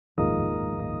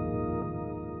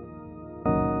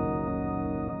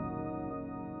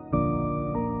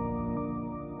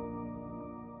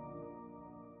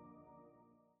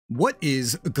What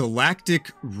is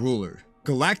Galactic Ruler?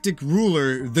 Galactic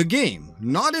Ruler, the game,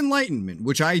 not Enlightenment,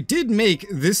 which I did make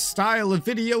this style of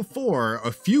video for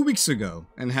a few weeks ago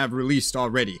and have released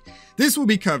already. This will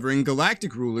be covering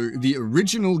Galactic Ruler, the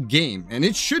original game, and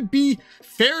it should be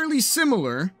fairly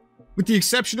similar, with the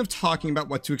exception of talking about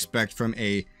what to expect from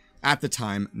a, at the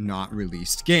time, not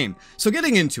released game. So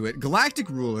getting into it,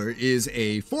 Galactic Ruler is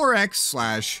a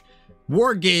 4X/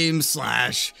 war game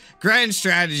 / grand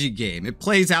strategy game. It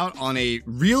plays out on a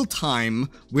real-time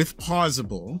with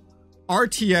pausable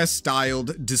RTS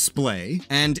styled display,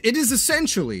 and it is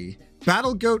essentially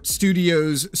BattleGoat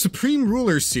Studios' Supreme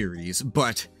Ruler series,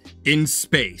 but in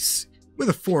space, with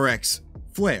a 4X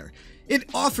flair. It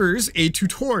offers a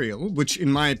tutorial, which in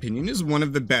my opinion is one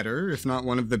of the better, if not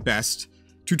one of the best,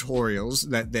 tutorials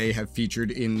that they have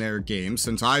featured in their game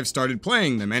since I've started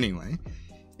playing them anyway.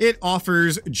 It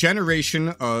offers generation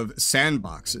of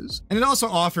sandboxes, and it also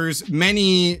offers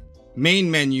many main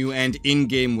menu and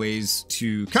in-game ways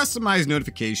to customize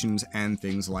notifications and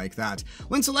things like that.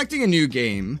 When selecting a new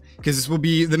game, because this will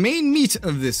be the main meat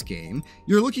of this game,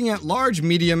 you're looking at large,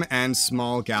 medium, and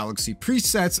small galaxy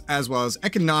presets, as well as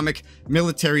economic,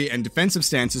 military, and defensive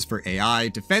stances for AI.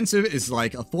 Defensive is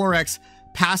like a 4X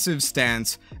passive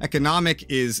stance, economic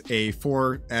is a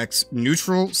 4X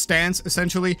neutral stance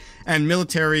essentially, and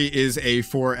military is a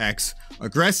 4X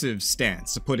aggressive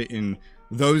stance, to put it in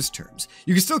those terms.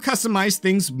 You can still customize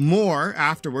things more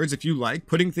afterwards if you like,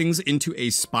 putting things into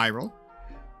a spiral,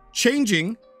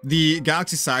 changing the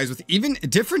galaxy size with even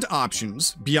different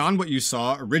options beyond what you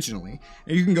saw originally,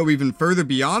 and you can go even further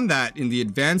beyond that in the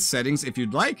advanced settings if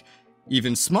you'd like,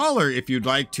 even smaller if you'd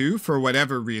like to, for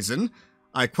whatever reason.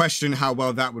 I question how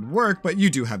well that would work, but you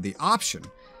do have the option.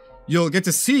 You'll get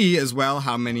to see as well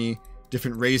how many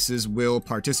different races will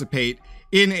participate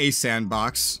in a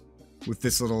sandbox with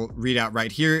this little readout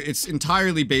right here. It's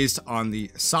entirely based on the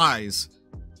size.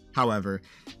 However,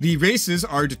 the races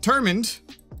are determined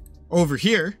over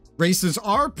here. Races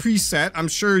are preset. I'm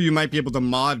sure you might be able to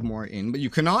mod more in, but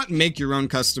you cannot make your own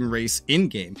custom race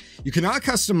in-game. You cannot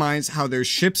customize how their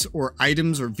ships or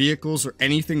items or vehicles or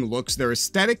anything looks. Their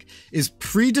aesthetic is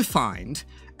predefined,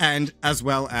 and as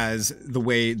well as the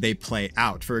way they play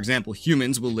out. For example,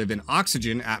 humans will live in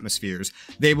oxygen atmospheres.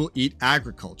 They will eat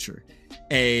agriculture.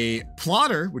 A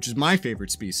plotter, which is my favorite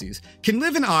species, can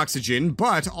live in oxygen,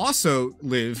 but also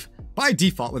live, by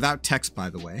default, without text by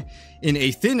the way, in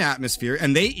a thin atmosphere,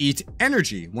 and they eat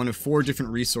energy, one of 4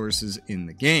 different resources in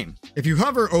the game. If you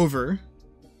hover over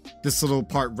this little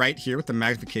part right here with the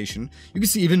magnification, you can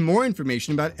see even more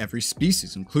information about every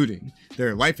species, including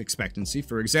their life expectancy,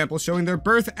 for example, showing their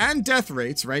birth and death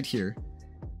rates right here,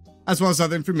 as well as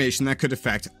other information that could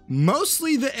affect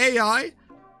mostly the AI,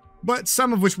 but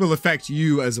some of which will affect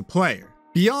you as a player.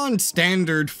 Beyond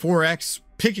standard 4X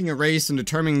picking a race and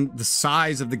determining the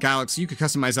size of the galaxy, you could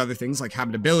customize other things like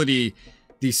habitability,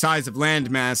 the size of land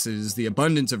masses, the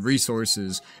abundance of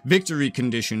resources, victory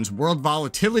conditions, world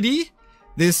volatility.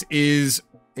 This is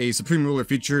a Supreme Ruler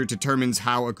feature. It determines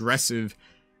how aggressive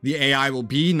the AI will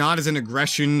be, not as an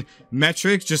aggression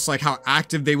metric, just like how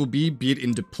active they will be it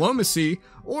in diplomacy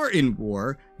or in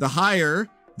war. The higher,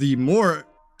 the more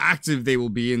active they will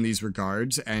be in these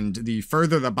regards, and the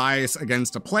further the bias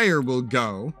against a player will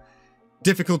go.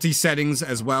 Difficulty settings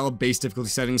as well, base difficulty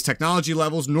settings, technology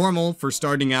levels, normal for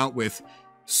starting out with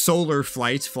solar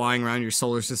flight, flying around your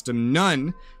solar system,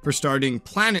 none for starting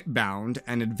planet bound,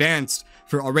 and advanced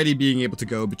for already being able to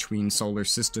go between solar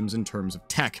systems in terms of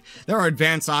tech. There are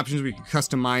advanced options where you can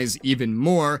customize even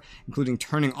more, including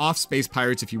turning off space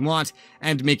pirates if you want,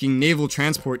 and making naval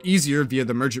transport easier via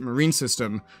the Merchant Marine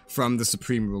system from the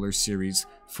Supreme Ruler series,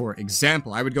 for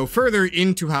example. I would go further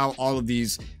into how all of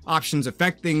these options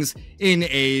affect things in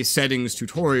a settings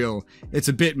tutorial. It's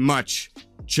a bit much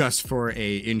just for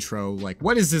a intro, like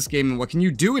what is this game and what can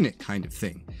you do in it kind of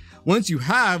thing. Once you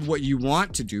have what you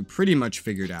want to do pretty much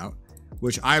figured out,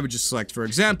 which I would just select, for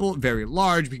example, very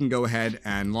large, we can go ahead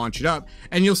and launch it up,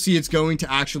 and you'll see it's going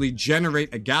to actually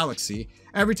generate a galaxy.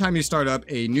 Every time you start up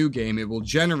a new game, it will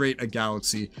generate a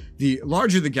galaxy. The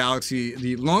larger the galaxy,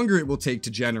 the longer it will take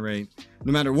to generate.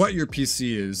 No matter what your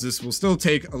PC is, this will still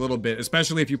take a little bit,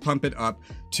 especially if you pump it up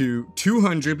to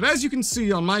 200. But as you can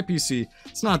see on my PC,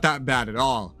 it's not that bad at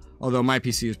all. Although my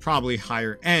PC is probably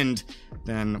higher end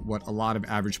than what a lot of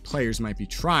average players might be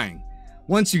trying.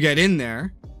 Once you get in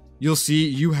there, you'll see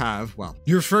you have, well,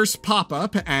 your first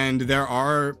pop-up, and there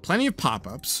are plenty of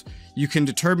pop-ups. You can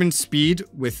determine speed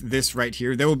with this right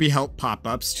here. There will be help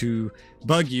pop-ups to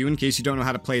bug you in case you don't know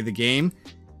how to play the game.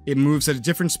 It moves at a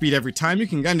different speed every time. You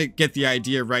can kind of get the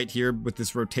idea right here with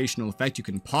this rotational effect. You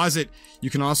can pause it. You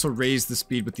can also raise the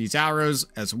speed with these arrows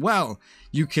as well.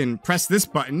 You can press this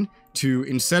button to,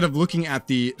 instead of looking at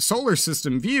the solar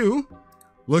system view,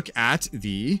 look at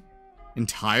the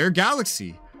entire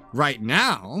galaxy. Right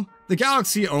now, the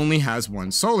galaxy only has one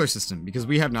solar system because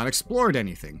we have not explored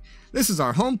anything. This is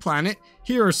our home planet.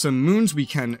 Here are some moons we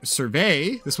can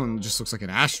survey. This one just looks like an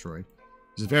asteroid.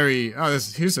 It's very,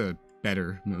 here's a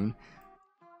better moon.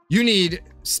 You need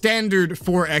standard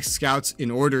 4X scouts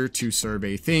in order to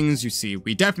survey things. You see,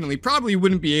 we definitely probably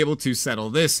wouldn't be able to settle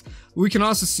this. We can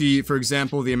also see, for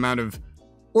example, the amount of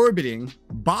orbiting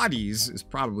bodies is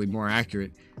probably more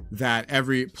accurate that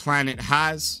every planet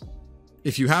has.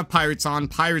 If you have pirates on,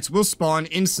 pirates will spawn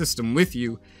in system with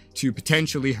you to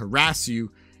potentially harass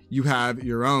you. You have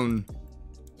your own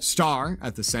star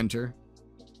at the center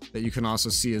that you can also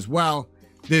see as well.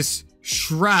 This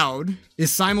shroud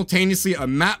is simultaneously a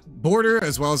map border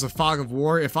as well as a fog of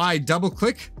war. If I double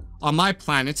click on my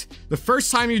planet, the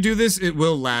first time you do this, it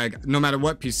will lag no matter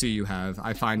what PC you have.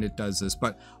 I find it does this,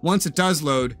 but once it does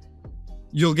load,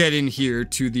 you'll get in here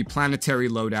to the planetary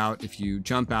loadout. If you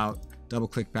jump out, double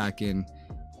click back in,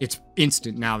 it's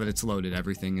instant now that it's loaded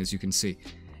everything, as you can see.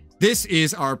 This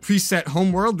is our preset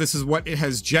homeworld. This is what it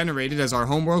has generated as our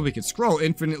homeworld. We could scroll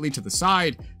infinitely to the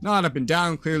side, not up and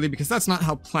down clearly, because that's not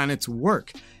how planets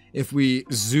work. If we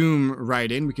zoom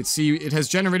right in, we could see it has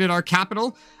generated our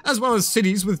capital, as well as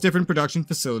cities with different production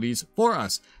facilities for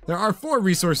us. There are 4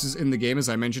 resources in the game, as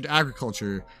I mentioned: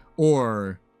 agriculture,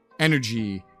 ore,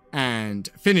 energy, and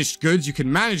finished goods. You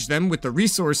can manage them with the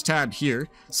resource tab here,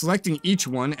 selecting each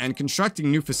one and constructing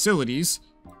new facilities.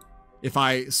 If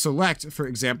I select, for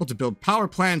example, to build power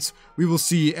plants, we will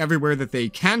see everywhere that they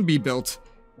can be built.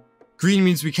 Green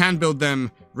means we can build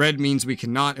them, red means we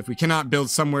cannot. If we cannot build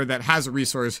somewhere that has a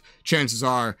resource, chances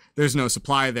are there's no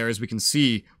supply there. As we can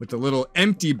see with the little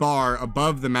empty bar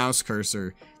above the mouse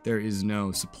cursor, there is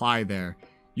no supply there.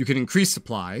 You can increase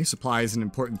supply. Supply is an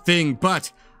important thing,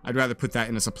 but I'd rather put that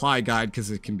in a supply guide because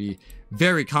it can be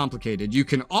very complicated. You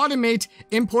can automate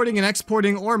importing and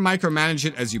exporting or micromanage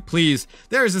it as you please.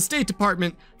 There is a State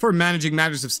Department for managing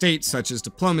matters of state such as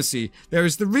diplomacy. There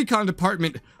is the Recon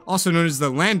Department, also known as the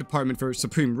Land Department for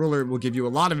Supreme Ruler, will give you a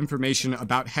lot of information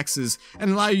about hexes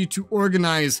and allow you to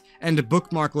organize and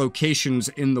bookmark locations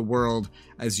in the world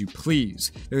as you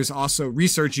please. There's also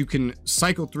research you can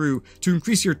cycle through to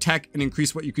increase your tech and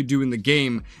increase what you could do in the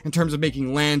game in terms of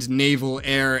making land, naval,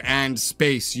 air, and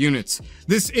space units.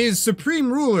 This is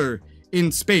Supreme Ruler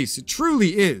in space. It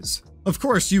truly is. Of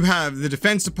course, you have the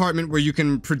Defense Department where you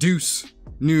can produce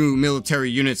new military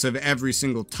units of every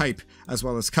single type, as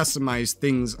well as customize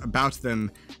things about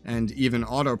them and even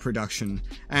auto production.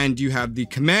 And you have the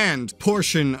command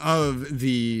portion of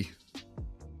the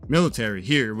military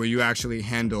here, where you actually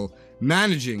handle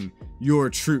managing your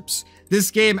troops.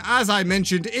 This game, as I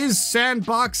mentioned, is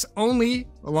sandbox only.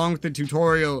 Along with the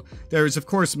tutorial, there is of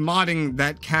course modding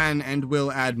that can and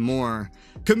will add more.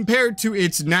 Compared to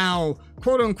its now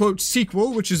quote-unquote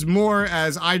sequel, which is more,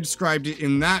 as I described it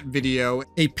in that video,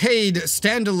 a paid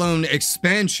standalone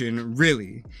expansion,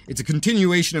 really. It's a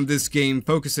continuation of this game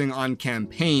focusing on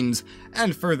campaigns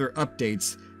and further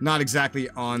updates, not exactly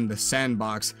on the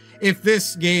sandbox. If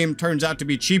this game turns out to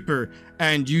be cheaper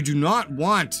and you do not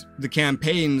want the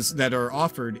campaigns that are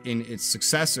offered in its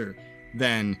successor,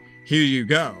 then here you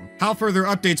go. How further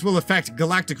updates will affect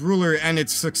Galactic Ruler and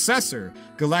its successor,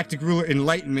 Galactic Ruler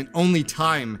Enlightenment, only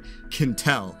time can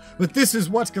tell. But this is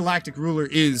what Galactic Ruler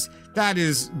is. That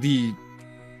is the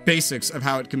basics of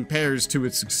how it compares to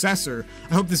its successor.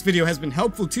 I hope this video has been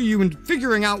helpful to you in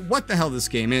figuring out what the hell this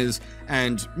game is,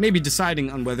 and maybe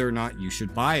deciding on whether or not you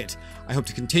should buy it. I hope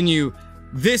to continue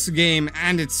this game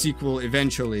and its sequel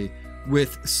eventually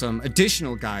with some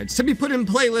additional guides to be put in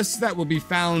playlists that will be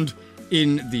found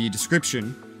in the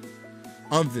description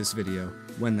of this video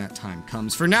when that time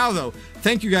comes. For now though,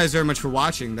 thank you guys very much for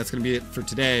watching. That's gonna be it for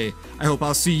today. I hope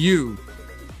I'll see you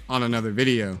on another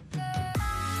video.